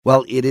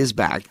Well, it is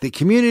back. The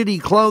Community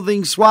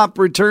Clothing Swap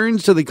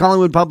returns to the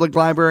Collingwood Public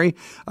Library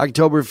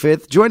October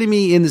 5th. Joining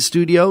me in the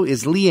studio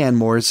is Leanne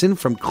Morrison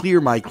from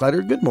Clear My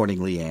Clutter. Good morning,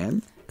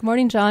 Leanne. Good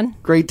morning, John.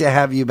 Great to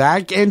have you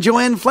back. And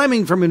Joanne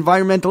Fleming from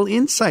Environmental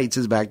Insights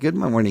is back. Good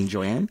morning,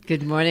 Joanne.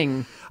 Good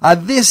morning.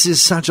 This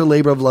is such a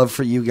labor of love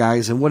for you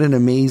guys, and what an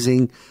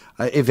amazing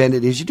event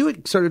it is. You do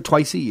it sort of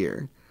twice a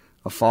year.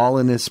 A fall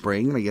and a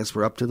spring. I guess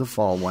we're up to the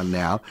fall one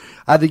now.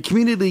 The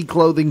Community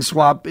Clothing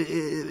Swap,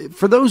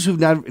 for those who've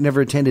never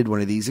attended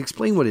one of these,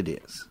 explain what it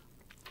is.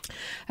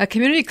 A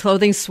community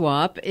clothing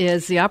swap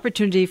is the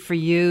opportunity for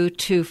you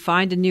to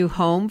find a new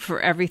home for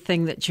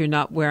everything that you're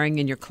not wearing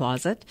in your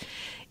closet.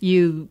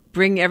 You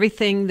bring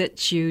everything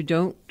that you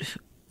don't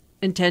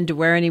intend to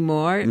wear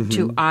anymore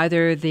to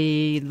either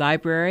the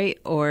library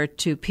or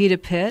to Pita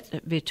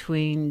Pit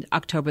between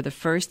October the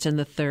 1st and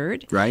the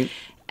 3rd. Right.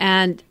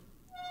 And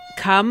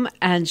come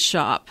and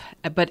shop,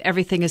 but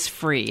everything is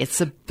free. It's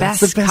the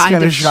best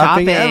kind of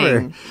shopping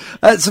ever.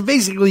 So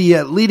basically,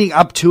 leading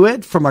up to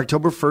it, from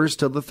October 1st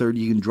till the 3rd,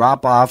 you can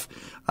drop off.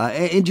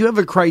 And do you have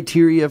a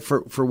criteria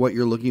for what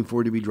you're looking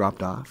for to be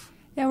dropped off?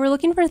 Yeah, we're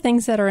looking for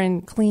things that are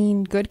in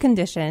clean, good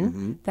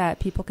condition that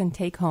people can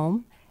take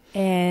home.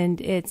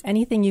 And it's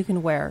anything you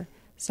can wear.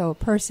 So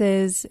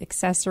purses,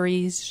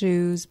 accessories,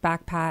 shoes,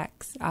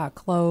 backpacks,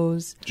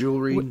 clothes,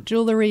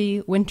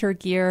 jewelry, winter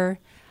gear.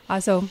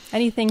 So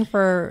anything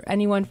for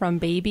anyone from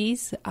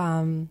babies,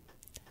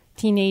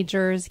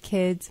 teenagers,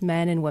 kids,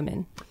 men, and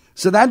women.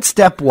 So that's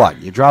step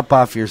one. You drop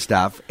off your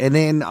stuff. And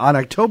then on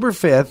October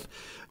 5th,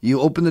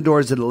 you open the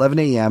doors at 11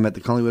 a.m. at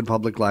the Collingwood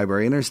Public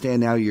Library. I understand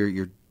now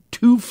you're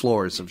 2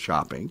 floors of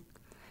shopping.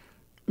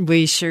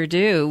 We sure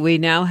do. We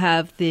now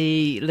have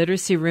the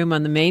literacy room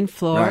on the main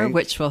floor, Right.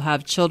 which will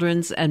have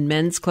children's and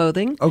men's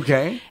clothing.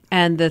 Okay.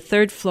 And the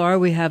 3rd floor,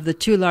 we have the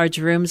 2 large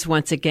rooms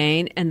once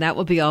again, and that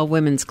will be all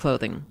women's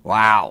clothing.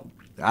 Wow.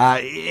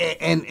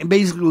 And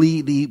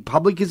basically, the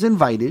public is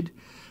invited,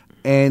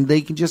 and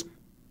they can just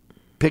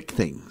pick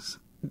things.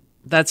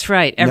 That's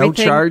right. No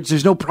charge.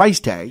 There's no price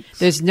tag.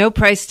 There's no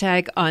price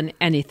tag on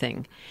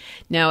anything.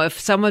 Now, if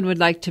someone would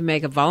like to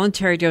make a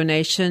voluntary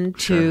donation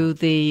to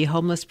the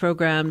homeless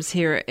programs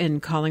here in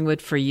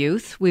Collingwood for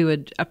youth, we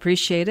would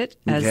appreciate it,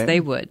 as they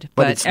would.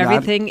 But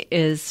everything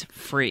is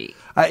free.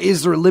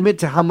 Is there a limit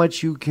to how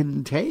much you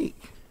can take?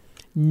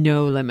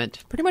 No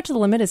limit. Pretty much the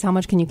limit is how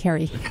much can you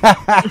carry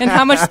and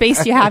how much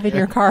space do you have in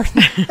your car.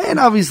 And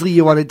obviously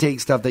you want to take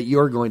stuff that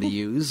you're going to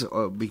use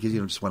because you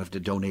don't just want to have to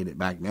donate it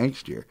back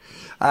next year.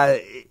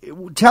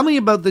 Tell me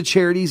about the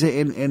charities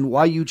and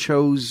why you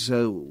chose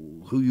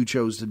who you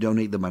chose to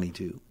donate the money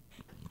to.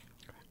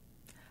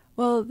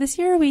 Well, this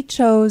year we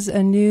chose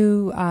a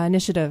new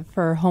initiative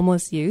for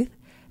homeless youth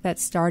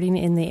that's starting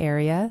in the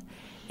area.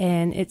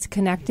 And it's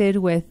connected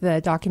with the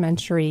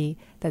documentary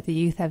that the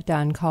youth have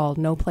done called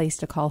No Place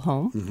to Call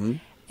Home.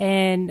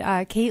 And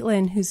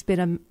Caitlin, who's been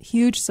a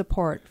huge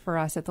support for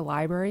us at the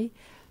library,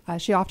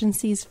 she often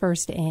sees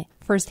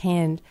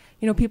firsthand,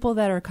 people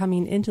that are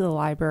coming into the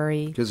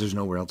library. Because there's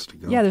nowhere else to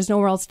go. Yeah, there's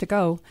nowhere else to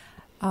go.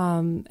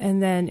 And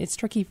then it's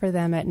tricky for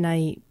them at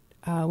night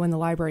when the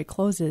library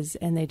closes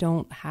and they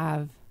don't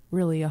have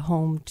really a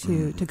home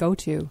to go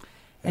to.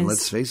 And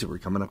let's face it, we're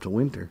coming up to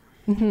winter.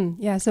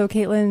 Yeah, so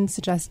Caitlin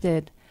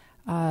suggested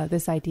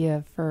this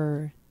idea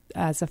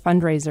as a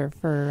fundraiser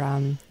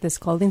for this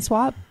clothing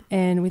swap,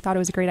 and we thought it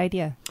was a great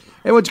idea.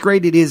 And what's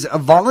great, it is a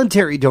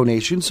voluntary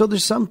donation, so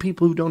there's some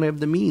people who don't have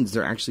the means.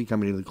 They're actually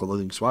coming to the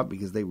clothing swap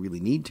because they really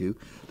need to.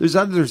 There's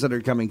others that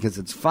are coming because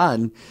it's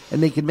fun,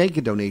 and they can make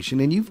a donation,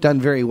 and you've done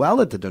very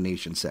well at the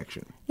donation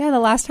section. Yeah, the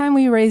last time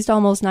we raised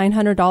almost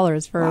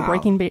 $900 for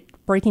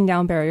breaking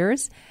down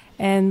barriers,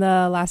 and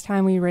the last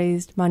time we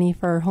raised money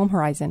for Home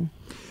Horizon.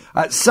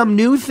 Some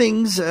new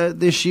things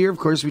this year. Of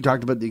course, we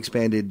talked about the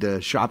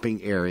expanded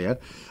shopping area,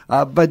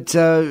 but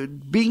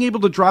being able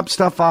to drop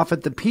stuff off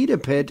at the Pita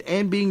Pit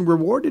and being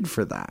rewarded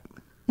for that.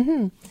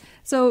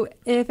 So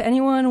if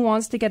anyone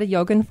wants to get a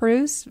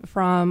Jugendfrühs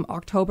from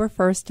October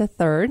 1st to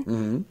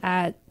 3rd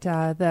at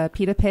the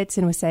Pita Pits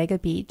in Wasaga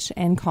Beach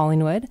and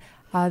Collingwood,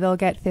 they'll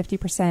get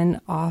 50%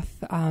 off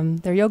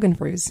their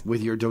Jugendfrühs.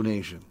 With your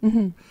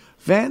donation.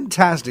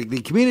 Fantastic.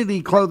 The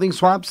Community Clothing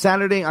Swap,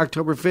 Saturday,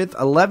 October 5th,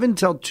 11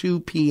 till 2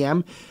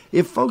 p.m.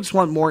 If folks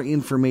want more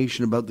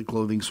information about the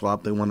clothing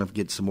swap, they want to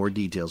get some more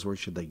details, where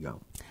should they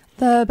go?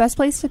 The best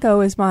place to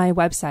go is my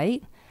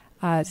website.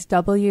 It's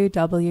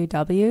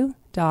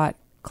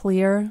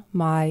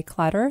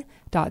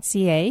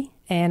www.clearmyclutter.ca,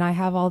 and I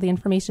have all the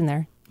information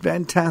there.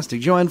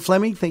 Fantastic. Joanne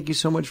Fleming, thank you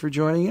so much for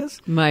joining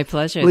us. My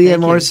pleasure. Leanne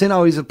Morrison,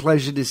 always a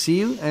pleasure to see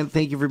you, and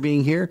thank you for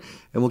being here.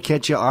 And we'll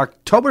catch you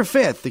October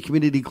 5th, the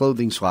Community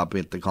Clothing Swap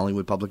at the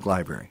Collingwood Public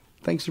Library.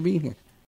 Thanks for being here.